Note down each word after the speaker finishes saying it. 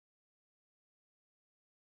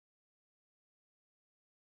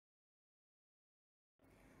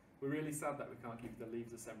We're really sad that we can't give you the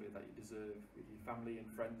Leavers Assembly that you deserve, with your family and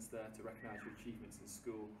friends there to recognise your achievements in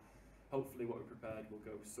school. Hopefully what we prepared will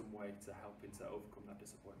go some way to helping to overcome that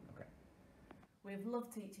disappointment. Okay. We've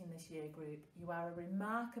loved teaching this year group. You are a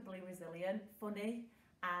remarkably resilient, funny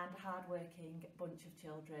and hard-working bunch of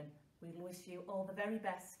children. We wish you all the very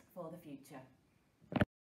best for the future.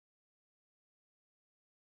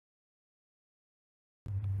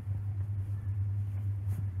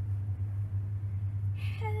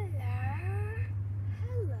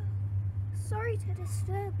 Hello. Sorry to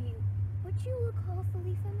disturb you, but you look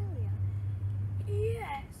awfully familiar.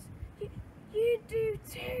 Yes, you do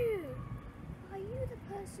too. Are you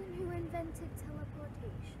the person who invented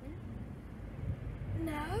teleportation?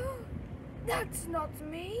 No, that's not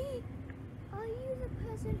me. Are you the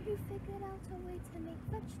person who figured out a way to make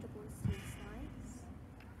vegetables taste nice?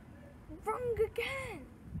 Wrong again.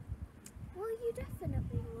 Well, you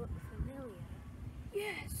definitely look familiar.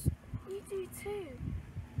 Yes, you do too.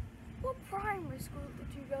 What primary school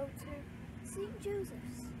did you go to? St.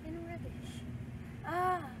 Joseph's in Reddish.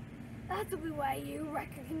 Ah, that'll be where you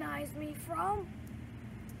recognise me from.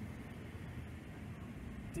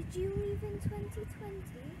 Did you leave in 2020?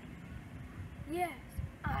 Yes,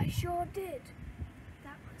 I sure did.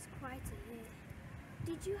 That was quite a year.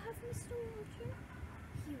 Did you have Mr. Waldron?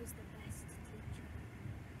 He was the best teacher.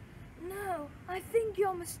 No, I think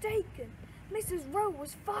you're mistaken. Mrs. Rowe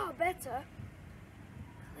was far better.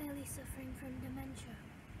 Clearly suffering from dementia.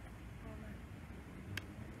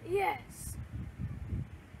 Yes.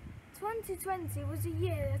 2020 was a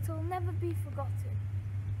year that'll never be forgotten.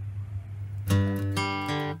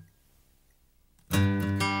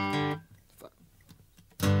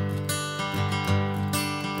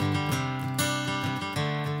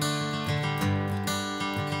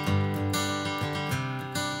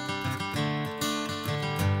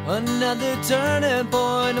 Another turning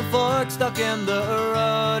point, a fork stuck in the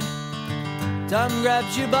road. Time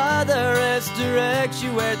grabs you by the wrist, directs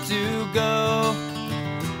you where to go.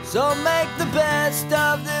 So make the best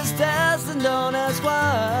of this test and don't ask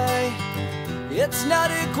why. It's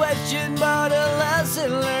not a question but a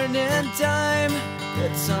lesson learned in time.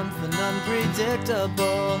 It's something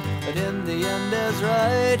unpredictable, but in the end is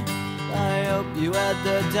right. I hope you had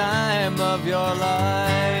the time of your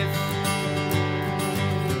life.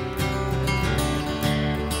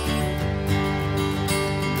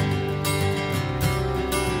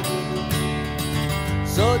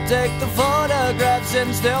 So take the photographs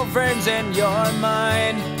and still frames in your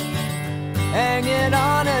mind, hanging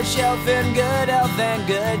on a shelf in good health and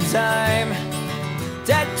good time.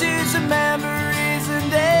 Tattoos and memories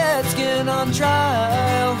and dead skin on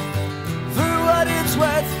trial. For what it's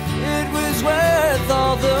worth, it was worth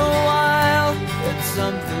all the while. It's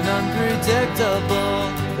something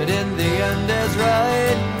unpredictable, but in the end is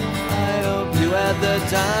right. I hope you had the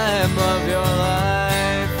time of your life.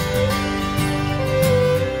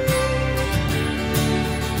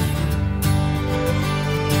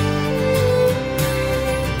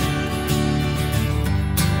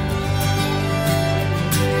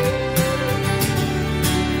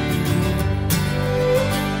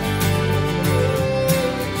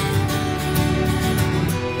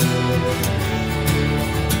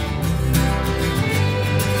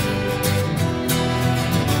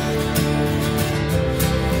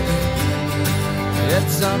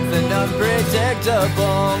 It's something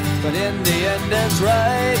unpredictable, but in the end it's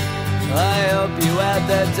right. I hope you had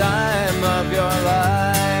the time of your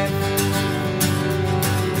life.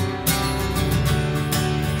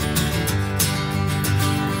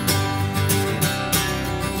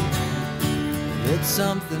 It's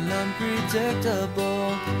something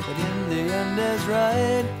unpredictable, but in the end is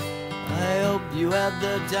right. I hope you had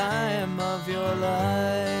the time of your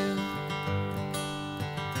life.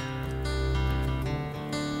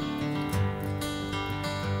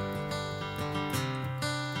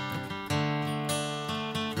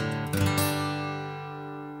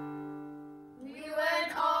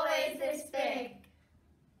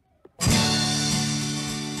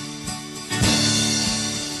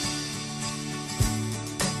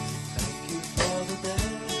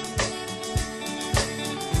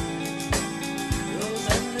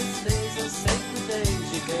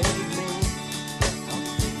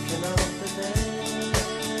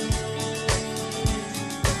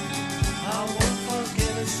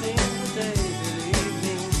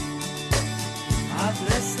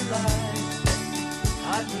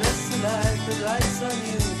 The lights on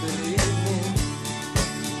you, believe me.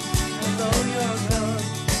 Although you're gone,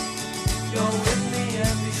 you're with me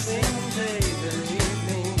every single day, believe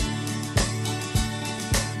me.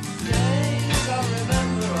 Days I'll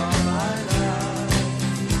remember all my life.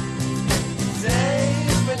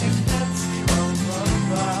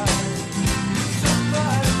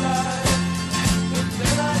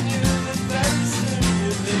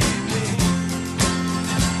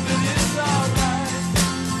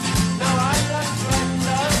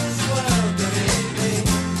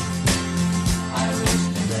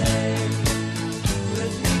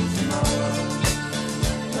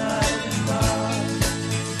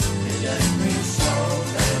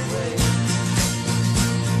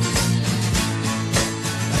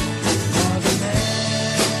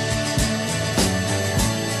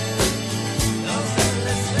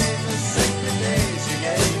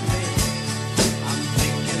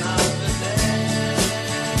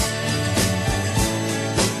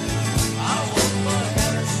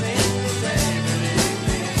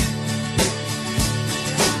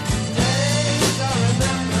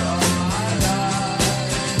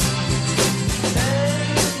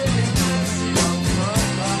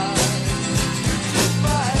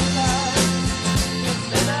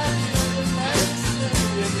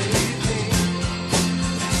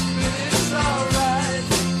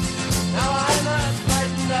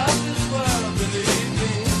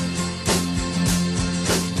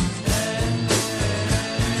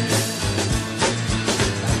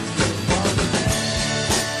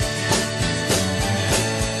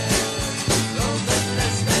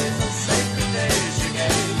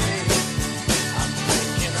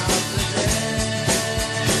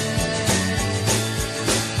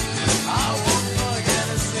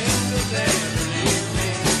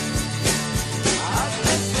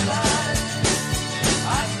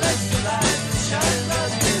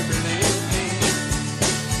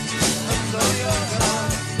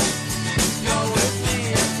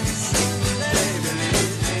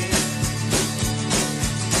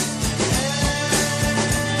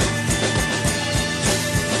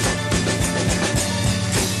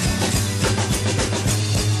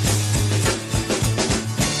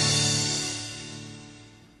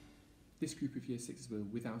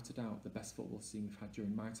 without a doubt the best football team we've had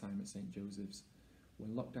during my time at St Joseph's.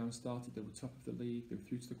 When lockdown started, they were top of the league, they were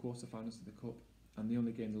through to the quarter-finals of the Cup, and the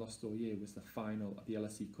only game they lost all year was the final of the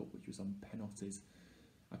LSE Cup, which was on penalties.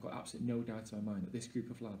 I've got absolutely no doubt in my mind that this group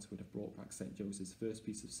of lads would have brought back St Joseph's first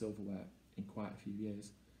piece of silverware in quite a few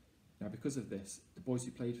years. Now, because of this, the boys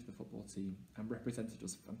who played for the football team and represented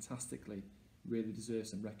us fantastically really deserve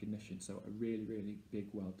some recognition, so a really, really big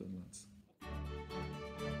well done, lads.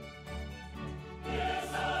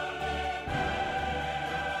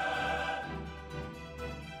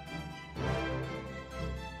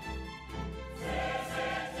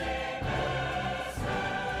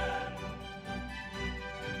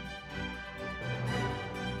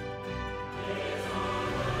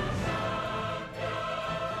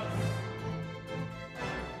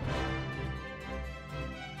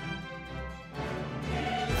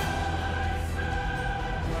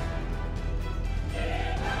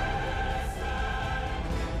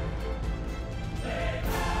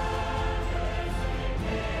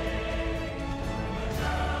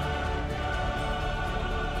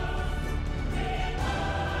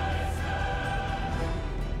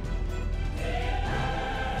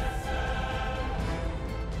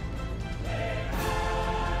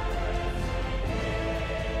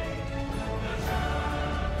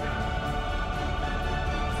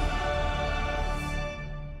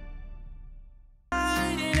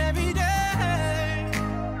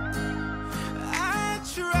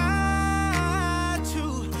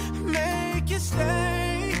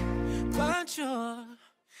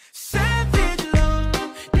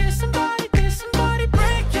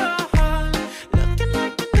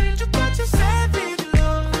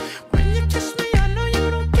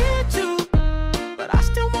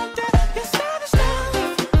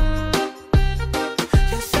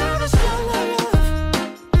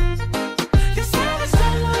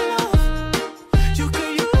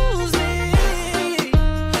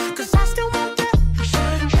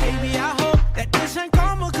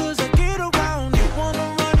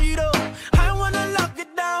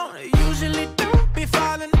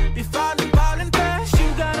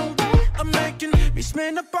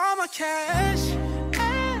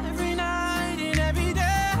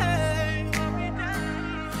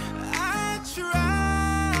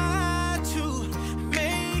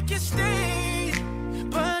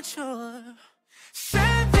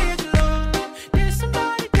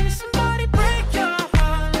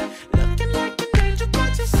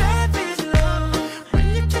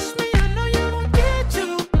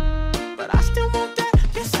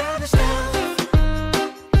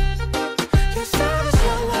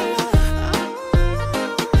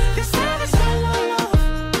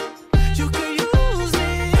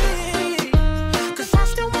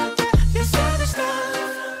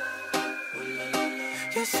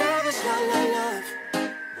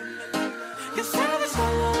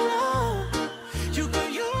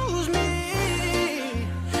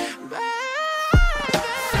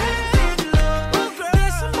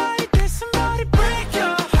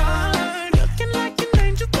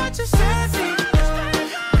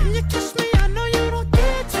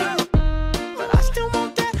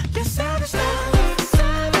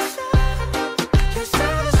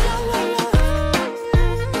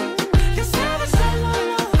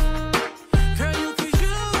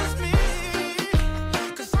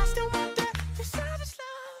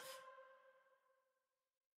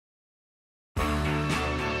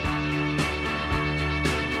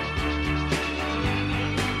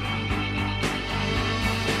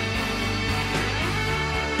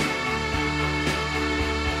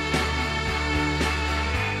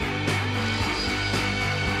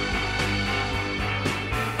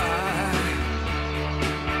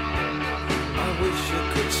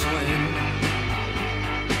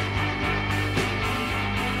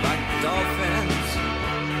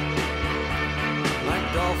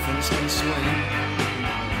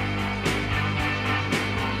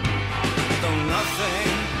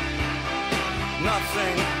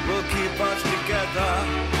 Nothing will keep us together.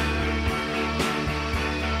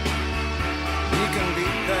 We can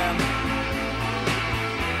beat them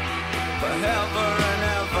forever and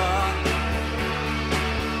ever.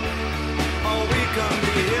 Oh, we can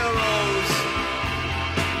be heroes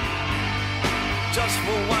just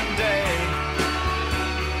for one day.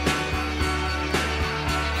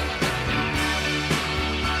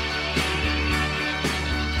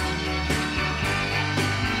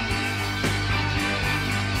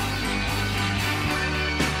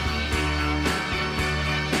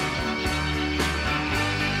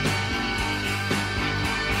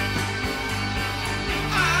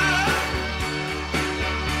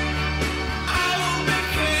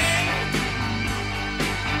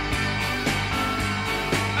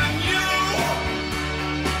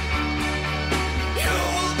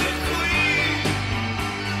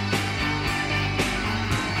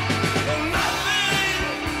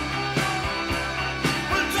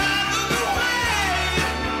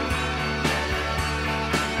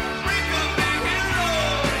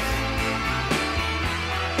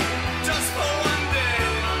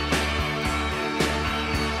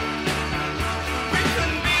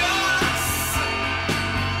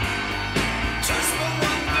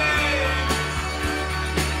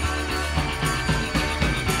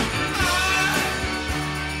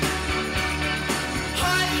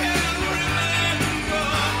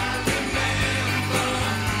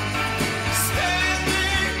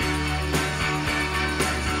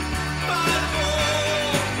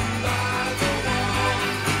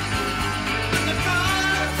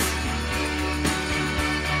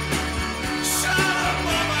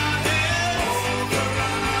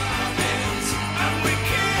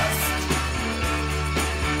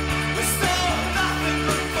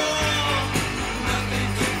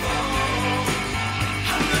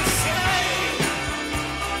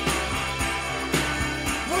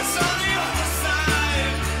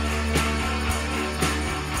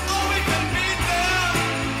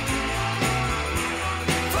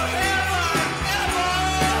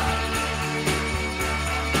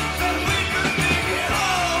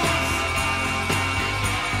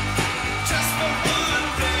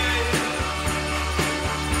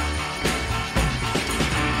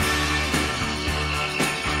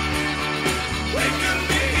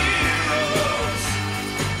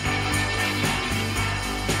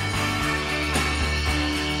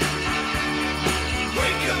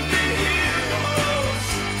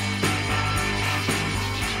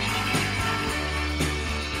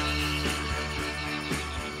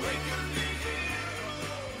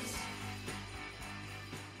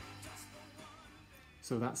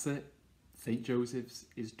 So that's it. St Joseph's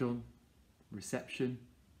is done. Reception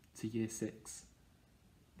to Year 6.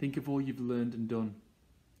 Think of all you've learned and done.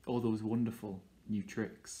 All those wonderful new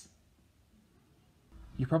tricks.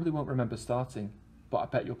 You probably won't remember starting, but I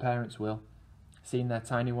bet your parents will. Seeing their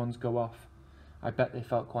tiny ones go off, I bet they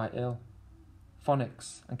felt quite ill.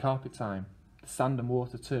 Phonics and carpet time, the sand and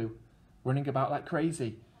water too, running about like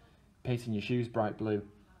crazy, painting your shoes bright blue.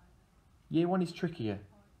 Year 1 is trickier.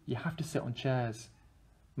 You have to sit on chairs.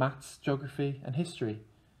 Maths, geography and history.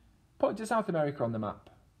 Put South America on the map.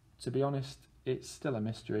 To be honest, it's still a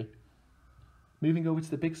mystery. Moving over to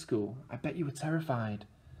the big school, I bet you were terrified,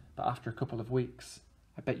 but after a couple of weeks,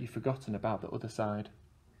 I bet you've forgotten about the other side.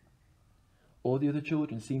 All the other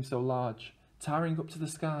children seem so large, towering up to the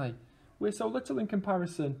sky. We're so little in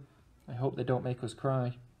comparison. I hope they don't make us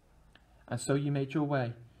cry. And so you made your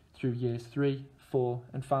way through years 3, 4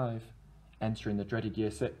 and 5, entering the dreaded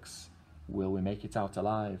year 6. Will we make it out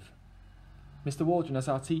alive? Mr. Waldron as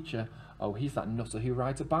our teacher, oh he's that nutter who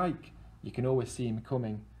rides a bike. You can always see him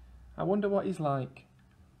coming. I wonder what he's like.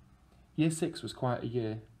 Year 6 was quite a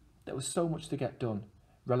year. There was so much to get done.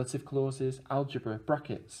 Relative clauses, algebra,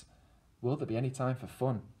 brackets. Will there be any time for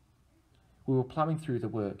fun? We were ploughing through the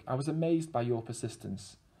work. I was amazed by your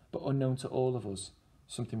persistence, but unknown to all of us,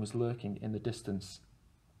 something was lurking in the distance.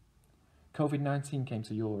 COVID-19 came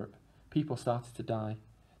to Europe. People started to die.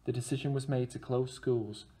 The decision was made to close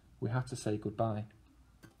schools. We had to say goodbye.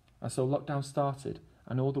 And so lockdown started,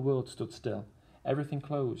 and all the world stood still. Everything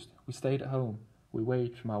closed. We stayed at home. We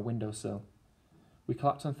waved from our windowsill. We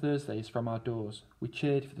clapped on Thursdays from our doors. We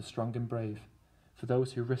cheered for the strong and brave, for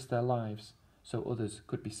those who risked their lives so others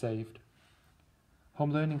could be saved.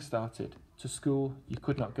 Home learning started. To school you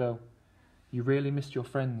could not go. You really missed your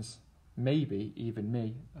friends, maybe even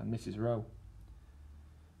me and Mrs. Rowe.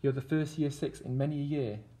 You're the first year 6 in many a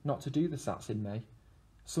year not to do the SATs in May.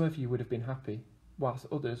 Some of you would have been happy, whilst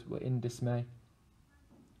others were in dismay.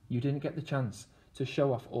 You didn't get the chance to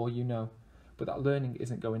show off all you know, but that learning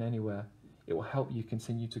isn't going anywhere. It will help you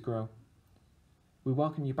continue to grow. We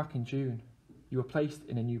welcome you back in June. You were placed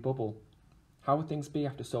in a new bubble. How would things be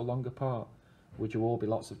after so long apart? Would you all be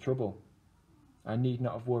lots of trouble? I need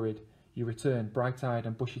not have worried. You returned bright-eyed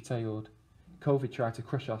and bushy-tailed. COVID tried to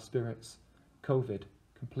crush our spirits. COVID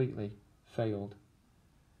completely failed.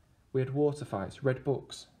 We had water fights, read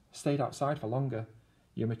books, stayed outside for longer.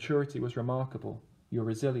 Your maturity was remarkable. Your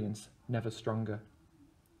resilience never stronger.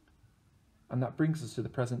 And that brings us to the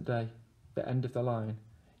present day, the end of the line.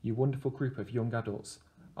 You wonderful group of young adults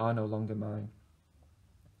are no longer mine.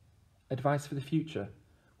 Advice for the future?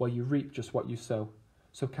 Well, you reap just what you sow.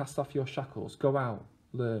 So cast off your shackles, go out,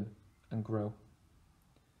 learn and grow.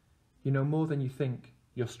 You know more than you think,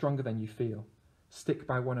 you're stronger than you feel. Stick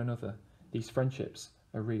by one another, these friendships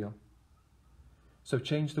are real. So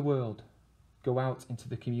change the world, go out into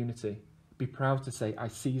the community. Be proud to say, I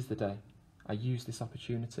seize the day, I use this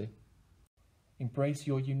opportunity. Embrace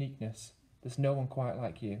your uniqueness, there's no one quite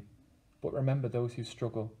like you. But remember those who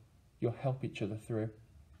struggle, you'll help each other through.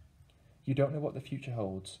 You don't know what the future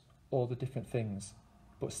holds, all the different things,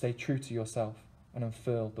 but stay true to yourself and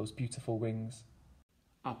unfurl those beautiful wings.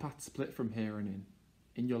 Our paths split from here on in.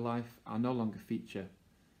 In your life, I'll no longer feature,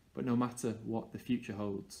 but no matter what the future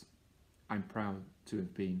holds, I'm proud to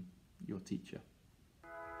have been your teacher.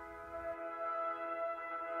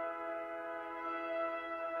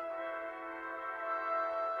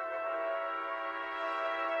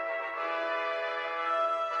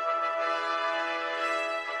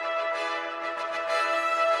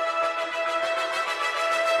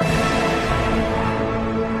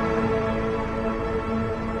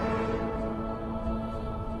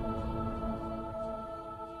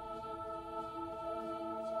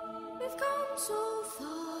 We've come so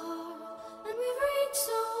far, and we've reached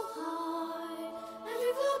so high, and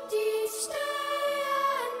we've looked each day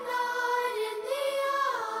and night in the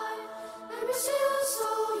eye, and we're still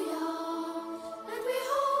so young, and we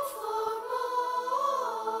hope for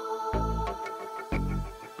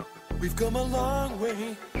more. We've come a long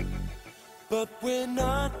way, but we're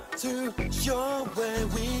not too sure where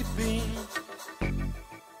we've been.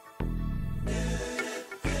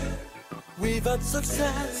 We've had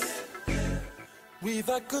success, we've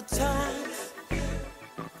had good times,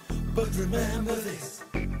 but remember this.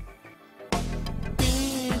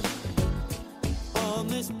 Being on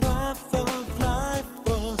this path of life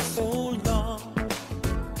for so long,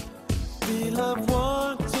 we'll have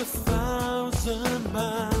walked 1,000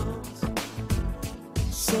 miles,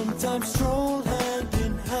 sometimes stroll hand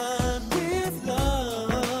in hand with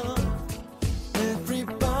love.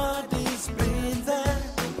 Everybody's been there.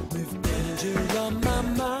 With danger on my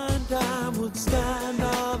mind, I would stand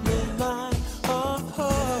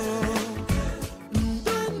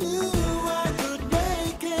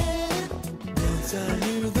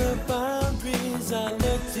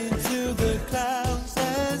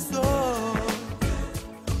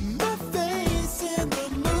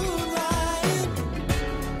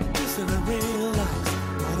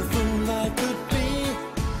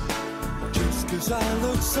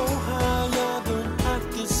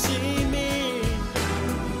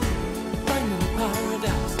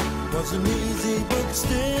wasn't easy, but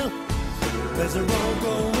still, there's a road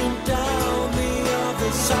going down the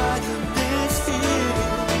other side of this hill.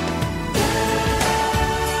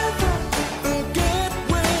 Never forget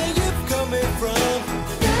where you're coming from.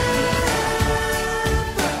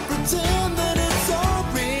 Never pretend that it's all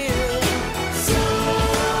real.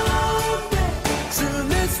 Someday, soon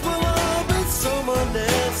this will all be someone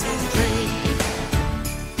else's dream.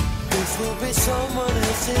 This will be someone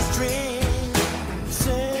else's dream.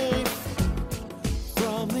 Safe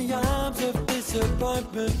from the arms of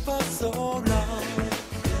disappointment for so long.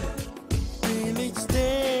 Feel each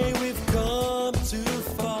day we've come too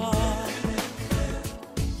far.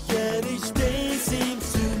 Yet each day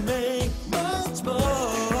seems to make much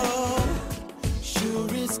more. Sure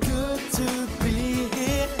it's good to be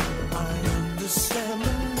here. I understand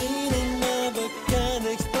the meaning, never can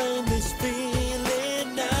explain this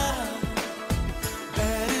feeling now.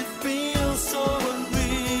 And it feels so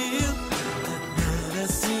unreal. And I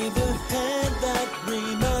see the hand that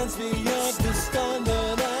reminds me of the stand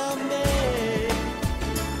that I made.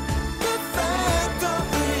 The fact of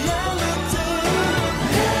reality.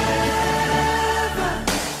 Never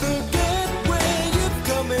forget where you're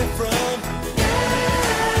coming from.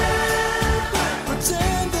 Never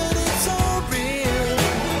pretend that it's all real.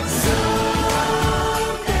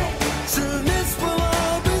 Someday, soon this will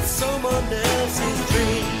all be someone else's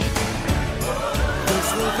dream. This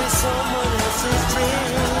will be someone else's dream.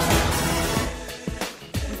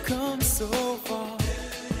 We've come so far,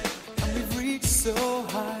 and we've reached so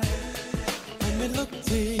high, and we look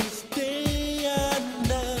each day and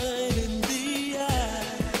night in the eye,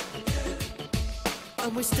 and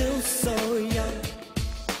we're still so young,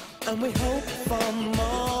 and we hope for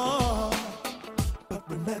more. But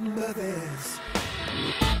remember this,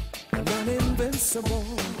 we're not invincible.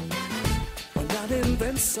 We're not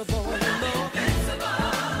invincible. No.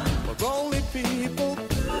 We're only people.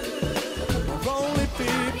 We're only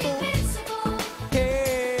people.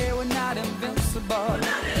 Hey, we're not invincible.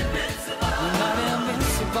 We're not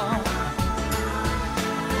invincible.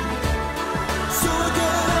 So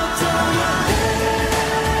again, I'll tell you,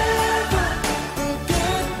 never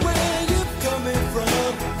forget where you're coming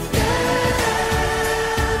from.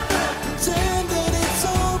 Never pretend that it's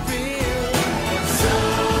all real.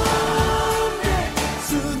 Someday,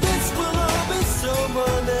 soon this will all be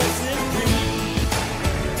someone else's dream.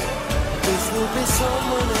 This will be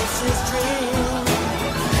someone else's dream.